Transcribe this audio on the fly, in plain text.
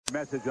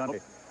message on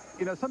it.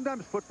 You know,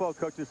 sometimes football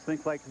coaches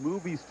think like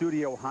movie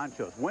studio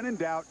honchos. When in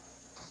doubt,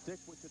 stick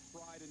with the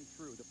tried and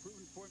true, the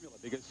proven formula,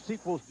 because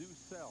sequels do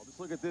sell. Just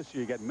look at this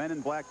year. You got Men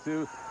in Black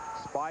 2,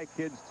 Spy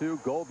Kids 2,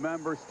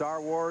 Goldmember,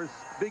 Star Wars.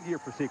 Big year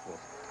for sequels.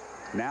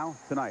 Now,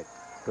 tonight,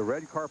 the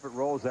red carpet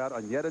rolls out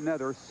on yet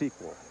another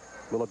sequel.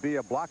 Will it be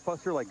a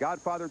blockbuster like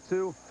Godfather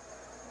 2,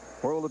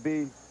 or will it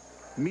be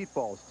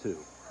Meatballs 2?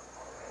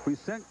 We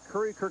sent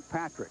Curry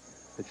Kirkpatrick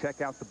to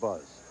check out the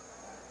buzz.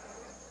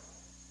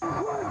 1, 2,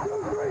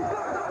 3.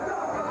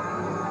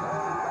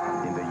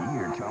 In the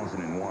year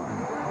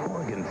 2001,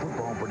 Oregon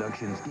Football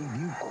Productions gave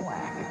you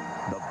Quack,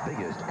 the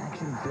biggest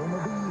action film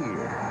of the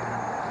year.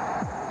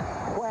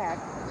 Quack,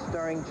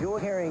 starring Joe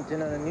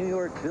Harrington on a New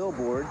York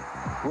billboard,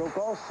 broke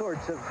all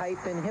sorts of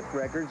hype and hip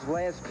records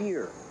last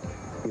year.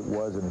 It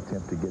was an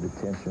attempt to get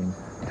attention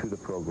to the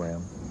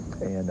program,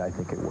 and I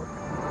think it worked.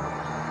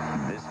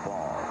 This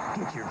fall,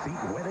 get your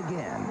feet wet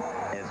again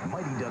as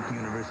Mighty Duck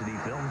University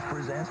Films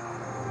present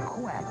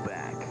Quack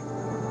Back.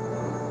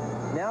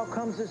 Now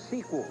comes a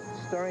sequel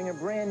starring a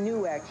brand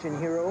new action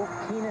hero,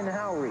 Keenan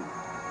Howry,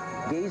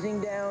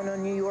 gazing down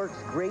on New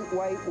York's Great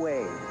White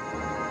Way.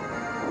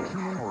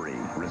 Keenan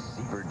Howry,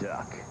 receiver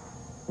duck.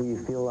 Do you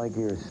feel like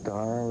you're a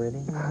star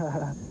already?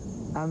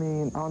 I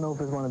mean, I don't know if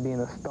it's one of being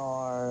a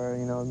star,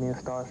 you know, being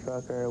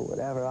starstruck or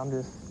whatever. I'm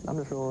just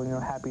real, you know,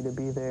 happy to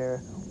be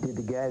there. Did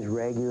the guys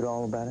rag you at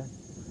all about it?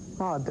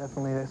 Oh,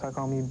 definitely. They started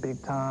calling me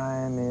big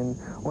time. And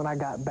when I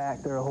got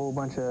back, there were a whole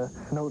bunch of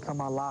notes on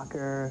my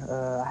locker.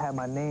 I had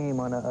my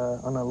name on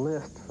a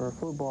list for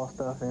football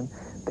stuff, and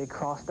they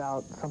crossed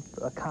out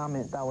a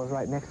comment that was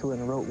right next to it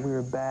and wrote, "We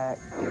were back."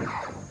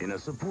 In a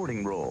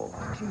supporting role,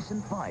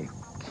 Jason Fife,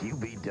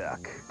 QB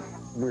Duck.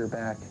 We're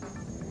back.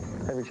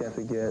 Every chance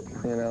we get,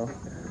 you know.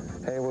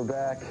 Hey, we're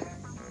back.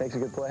 Makes a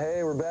good play.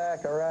 Hey, we're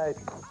back. All right.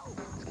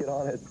 Let's get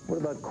on it. What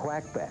about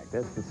Quack Back?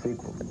 That's the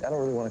sequel. I don't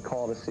really want to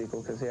call it a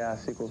sequel because, yeah,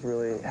 sequels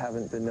really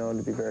haven't been known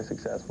to be very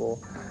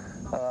successful.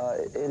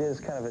 It is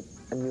kind of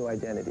a new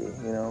identity,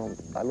 you know.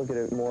 I look at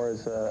it more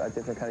as a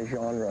different kind of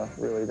genre,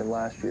 really, than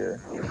last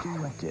year.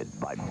 Directed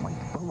by Mike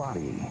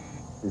Bellotti.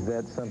 Is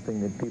that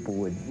something that people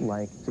would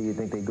like? So you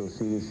think they'd go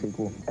see this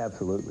sequel?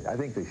 Absolutely. I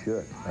think they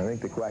should. I think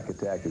the Quack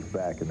Attack is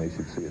back, and they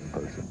should see it in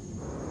person.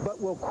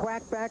 But will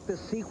Quack Back, the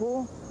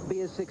sequel,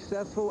 be as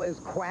successful as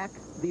Quack,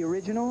 the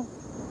original?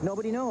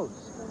 Nobody knows.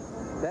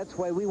 That's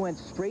why we went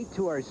straight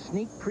to our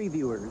sneak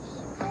previewers.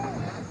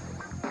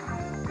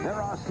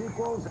 There are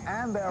sequels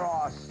and there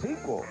are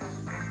sequels.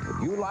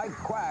 If you like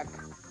Quack,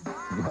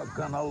 you're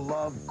gonna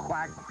love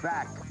Quack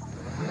Back.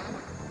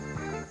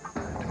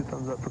 2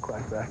 thumbs up for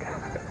Quack Back.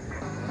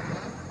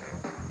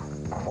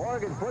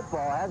 Oregon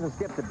football hasn't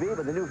skipped a beat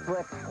with the new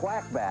flick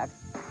Quack Back.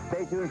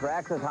 Stay tuned for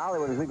Access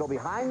Hollywood as we go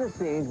behind the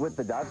scenes with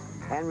the Ducks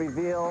and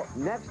reveal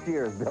next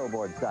year's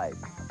billboard site.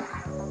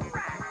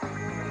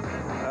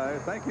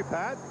 Thank you,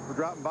 Pat, for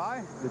dropping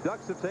by. The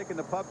Ducks have taken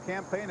the pub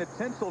campaign at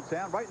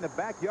Tinseltown, right in the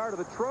backyard of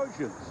the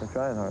Trojans. They're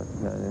trying hard,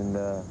 and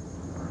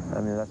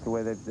I mean, that's the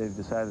way they've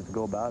decided to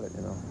go about it,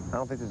 you know. I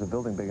don't think there's a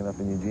building big enough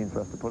in Eugene for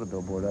us to put a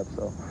billboard up,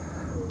 so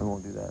we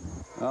won't do that.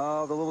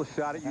 Oh, the little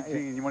shot at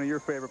Eugene, one of your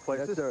favorite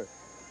places. Yes, sir.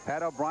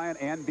 Pat O'Brien,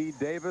 Ann B.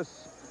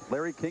 Davis,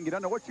 Larry King. You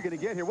don't know what you're going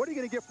to get here. What are you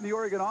going to get from the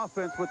Oregon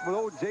offense with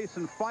old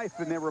Jason Fife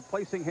in there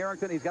replacing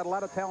Harrington? He's got a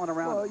lot of talent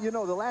around Well, him. you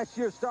know, the last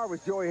year's star was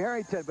Joey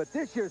Harrington, but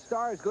this year's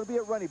star is going to be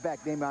a running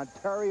back named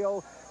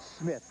Ontario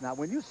Smith. Now,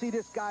 when you see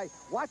this guy,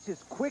 watch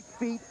his quick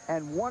feet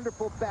and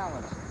wonderful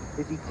balance.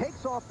 As he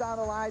takes off down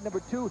the line,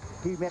 number 2,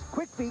 he has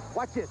quick feet.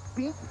 Watch this.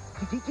 Beat.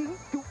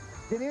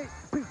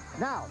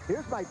 Now,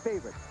 here's my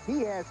favorite.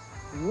 He has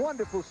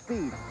wonderful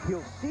speed.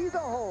 He'll see the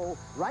hole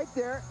right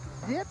there,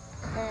 zip,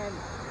 and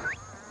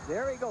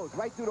there he goes,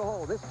 right through the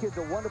hole. This kid's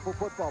a wonderful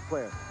football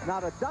player. Now,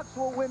 the Ducks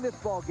will win this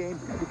ball game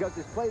because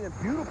it's played in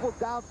beautiful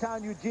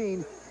downtown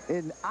Eugene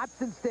in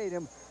Autzen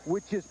Stadium,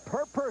 which is,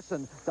 per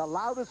person, the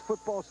loudest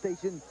football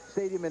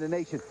stadium in the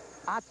nation.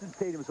 Autzen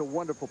Stadium is a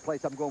wonderful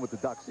place. I'm going with the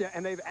Ducks. Yeah,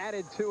 and they've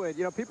added to it.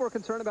 You know, people are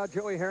concerned about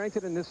Joey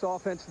Harrington in this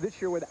offense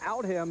this year.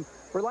 Without him,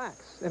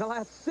 relax. In the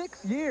last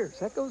 6 years,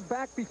 that goes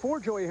back before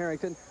Joey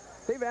Harrington,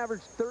 they've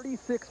averaged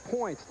 36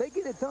 points. They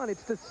get it done.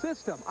 It's the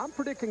system. I'm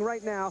predicting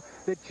right now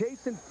that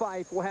Jason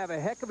Fife will have a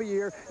heck of a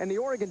year, and the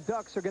Oregon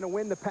Ducks are going to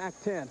win the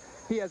Pac-10.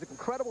 He has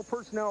incredible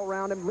personnel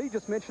around him. Lee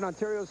just mentioned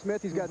Ontario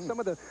Smith. He's got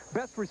some of the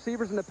best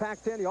receivers in the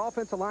Pac-10. The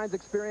offensive line's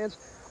experienced.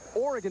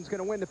 Oregon's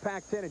going to win the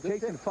Pac-10, and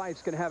Jason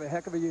Fife's going to have a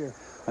heck of a year.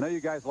 I know you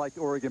guys liked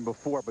Oregon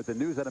before, but the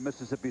news out of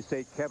Mississippi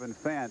State, Kevin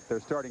Fant,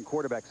 their starting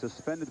quarterback,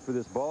 suspended for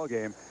this ball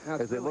game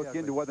as they look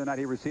into whether or not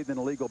he received an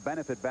illegal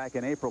benefit back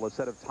in April, a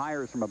set of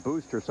tires from a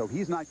booster, so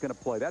he's not going to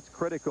play. That's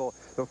critical.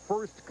 The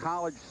first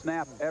college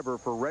snap ever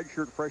for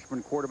redshirt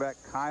freshman quarterback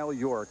Kyle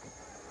York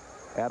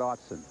at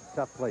Autzen.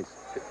 Tough place.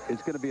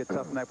 It's going to be a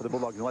tough night for the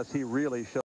Bulldogs unless he really shows